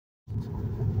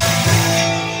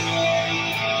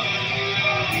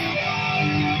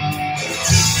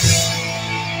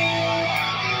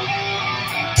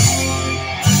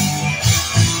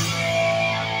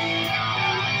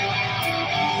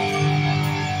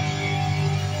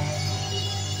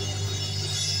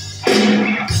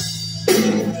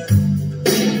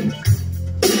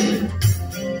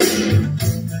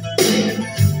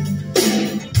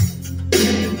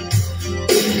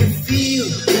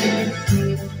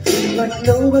like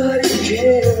nobody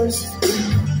cares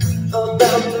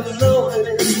about the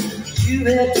loneliness you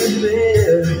had to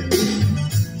bear.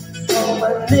 Call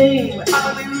my name,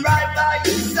 I'll be right by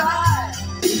your side.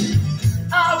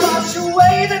 I'll wash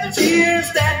away the tears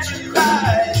that you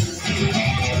cried.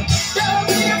 Don't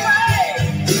be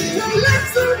afraid to let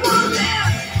someone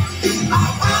in.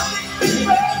 I'll have to be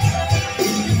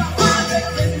broken, I'll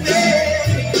have to be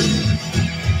dead.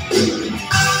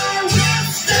 I will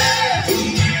stand,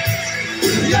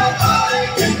 your body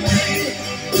can wait.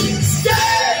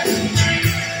 Stand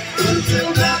until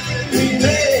nothing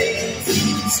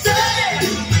remains. Stand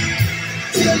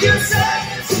till you're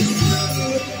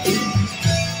satisfied.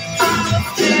 I'm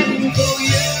standing for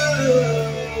you.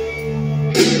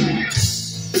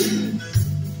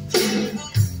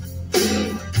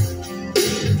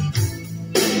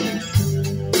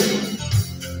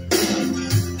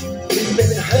 You've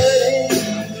been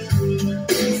hurting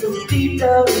so deep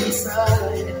down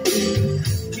inside.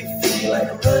 You feel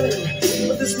like running,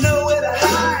 but there's nowhere to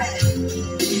hide.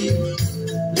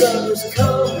 Lovers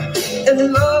come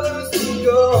and lovers will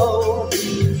go.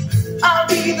 I'll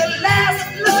be the last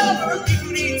lover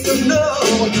you need to know.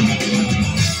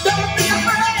 Don't be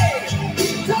afraid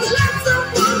to let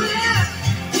someone in.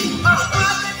 A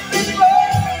heart that's been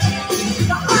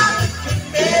broken, a heart that's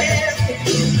been made.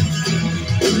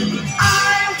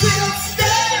 I will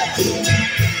stand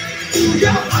through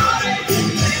your heartache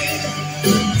and pain.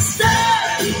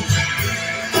 Stand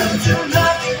until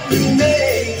nothing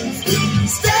remains.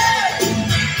 Stand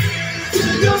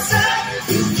till you're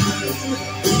satisfied.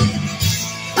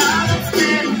 I'm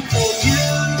standing for you.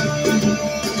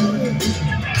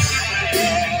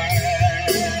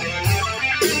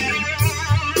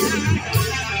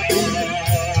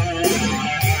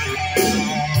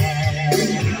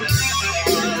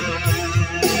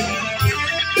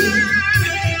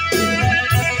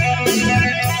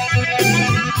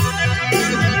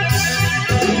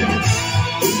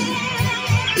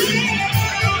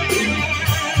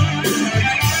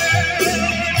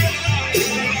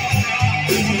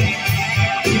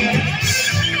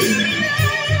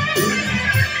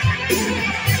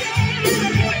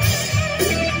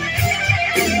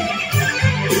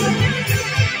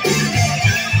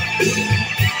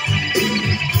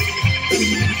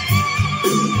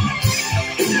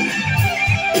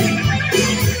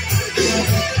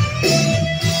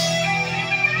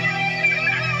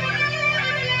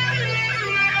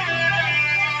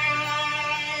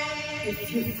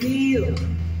 If you feel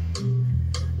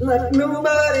like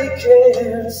nobody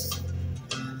cares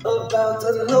about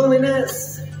the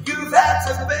loneliness you've had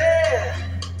to bear,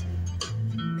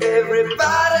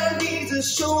 everybody needs a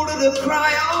shoulder to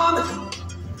cry on.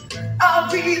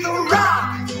 I'll be the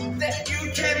rock that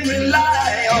you can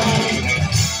rely on.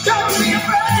 Don't be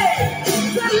afraid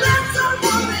to let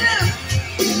someone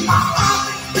in. My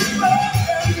heart is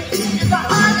broken, the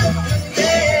heart is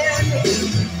dead.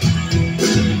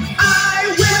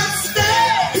 I will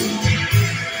stand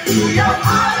through your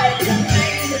heartache and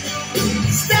pain.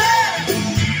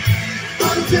 Stand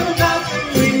until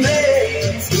nothing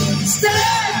remains.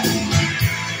 Stand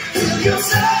till you're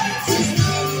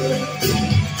satisfied.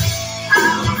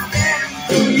 I'm standing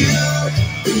for you.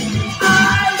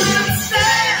 I will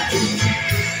stand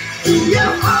through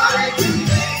your heartache and pain.